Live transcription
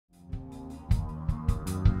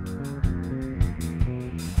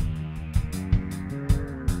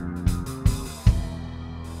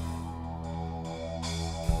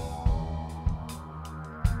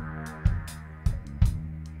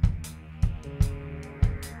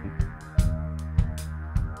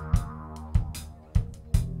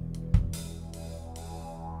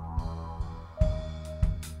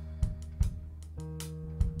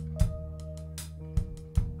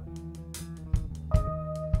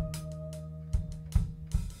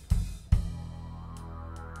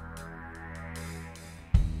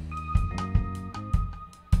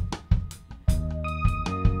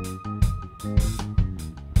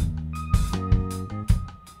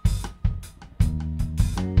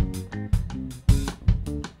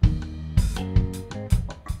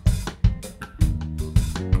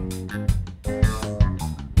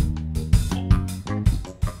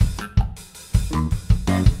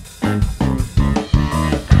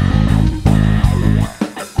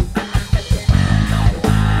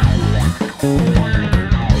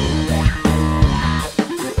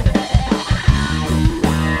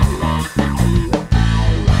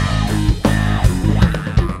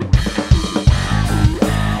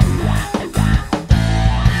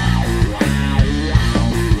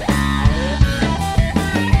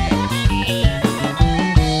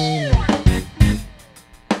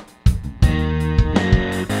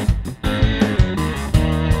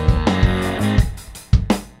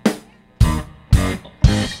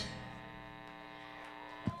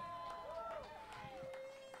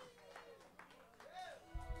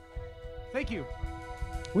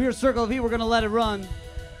your circle of heat. We're going to let it run.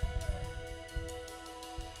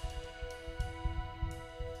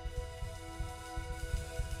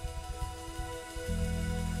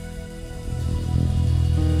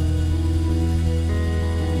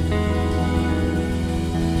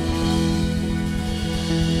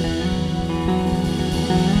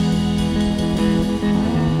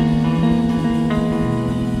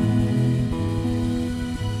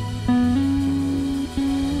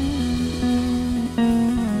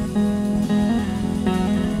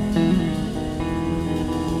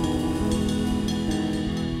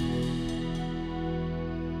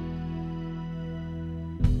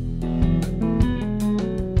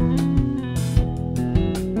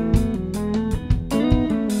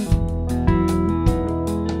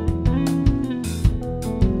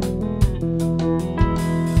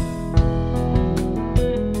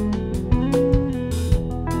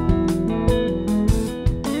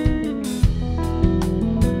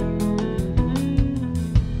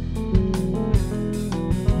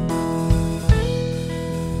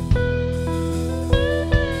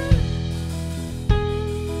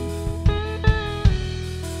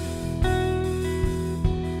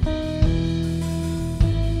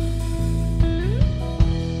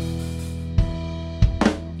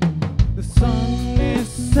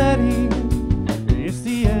 It's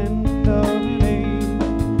the end of an age.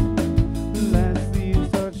 The last leaves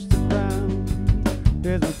touch the ground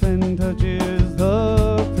as the pen touches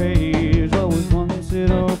the page. Always once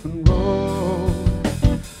it open road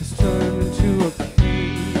has turned into a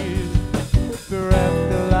cage. For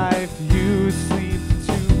afterlife you sleep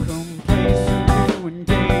too complacent to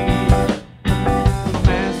engage. The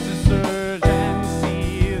master surge and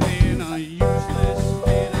seethe in a useless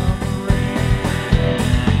state of rage.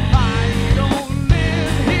 I don't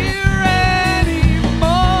live here anymore.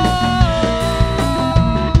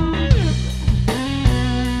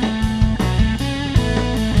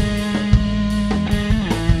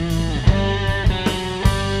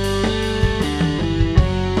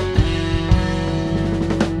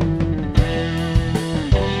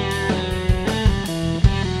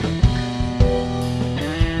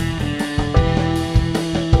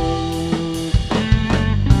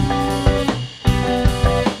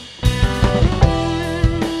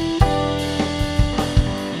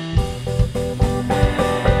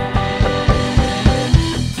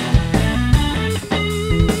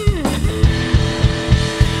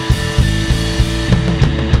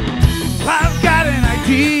 I've got an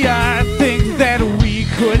idea. I think that we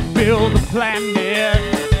could build a planet.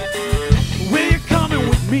 Will you come in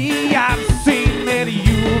with me? I've seen that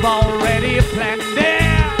you've already planned it.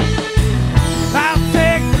 I'll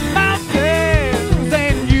take the mountains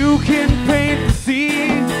and you can paint the sea.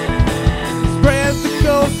 Spread the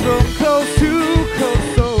ghost from coast to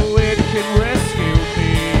coast so it can rescue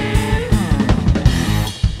me.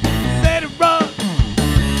 Let it run.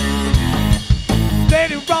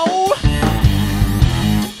 Let it roll.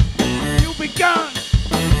 You'll be gone.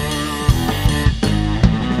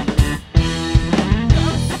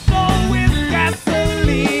 Just go with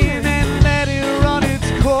gasoline and let it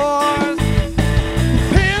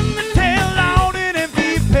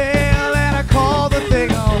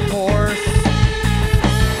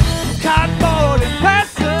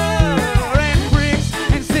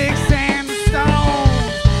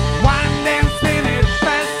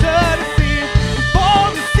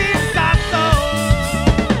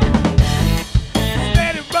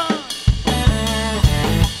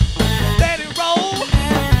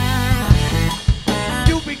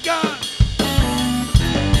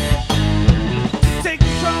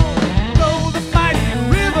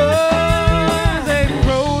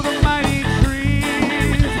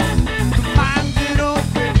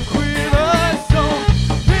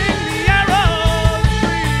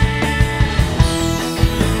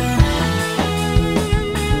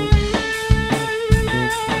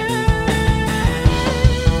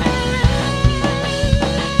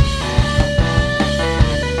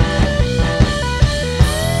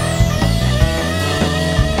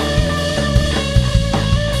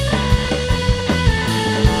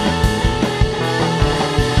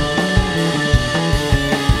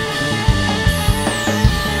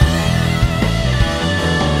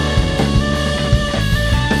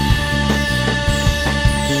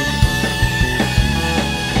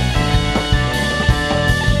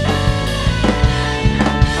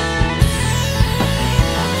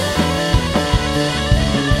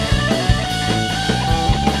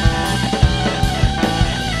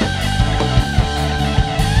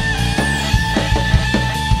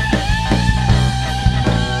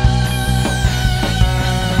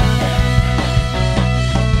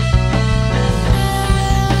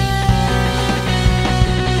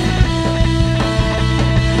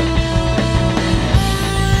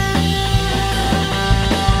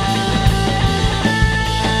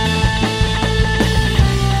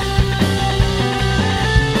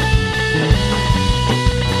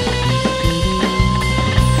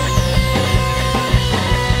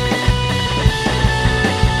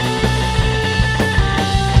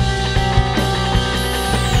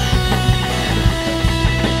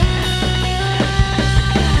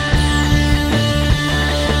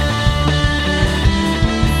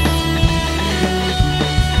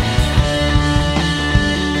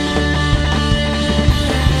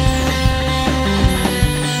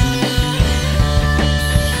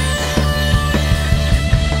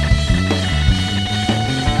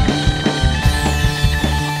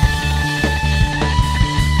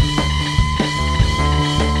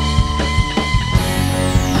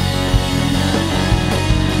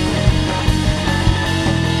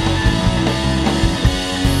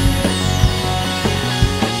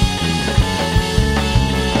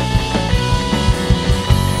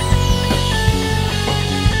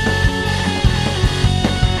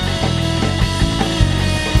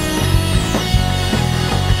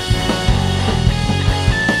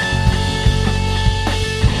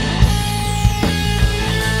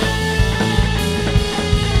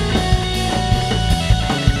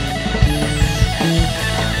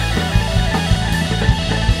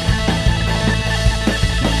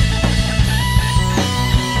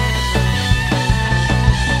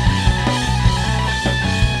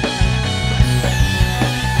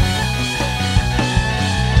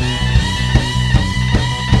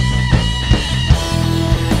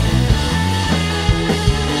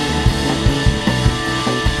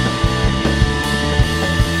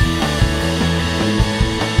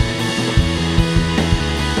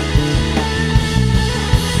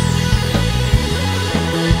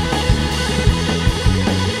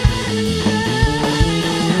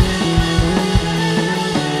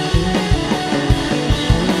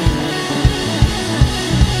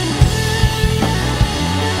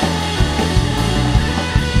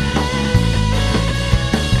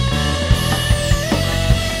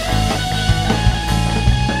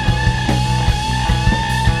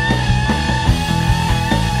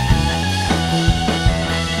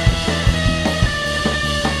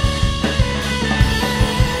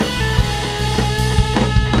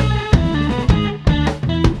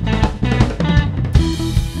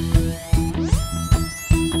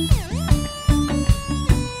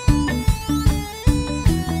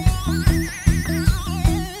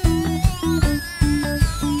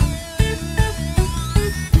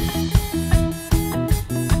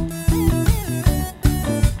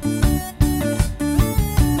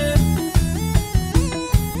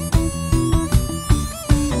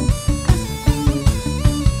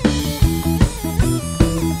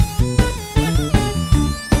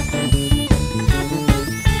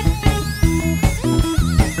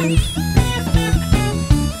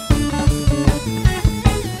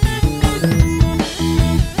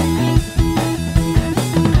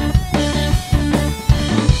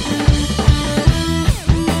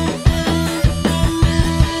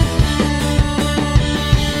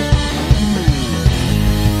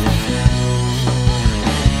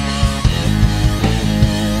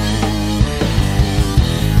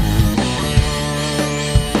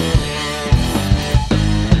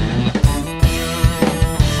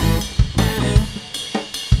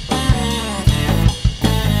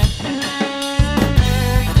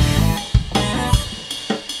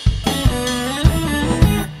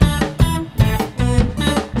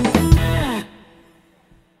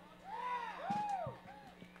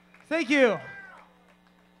Thank you.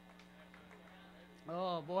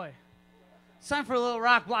 Oh, boy. It's time for a little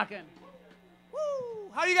rock blocking. Woo!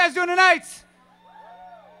 How are you guys doing tonight?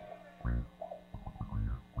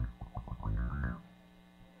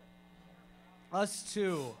 Us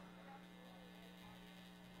too.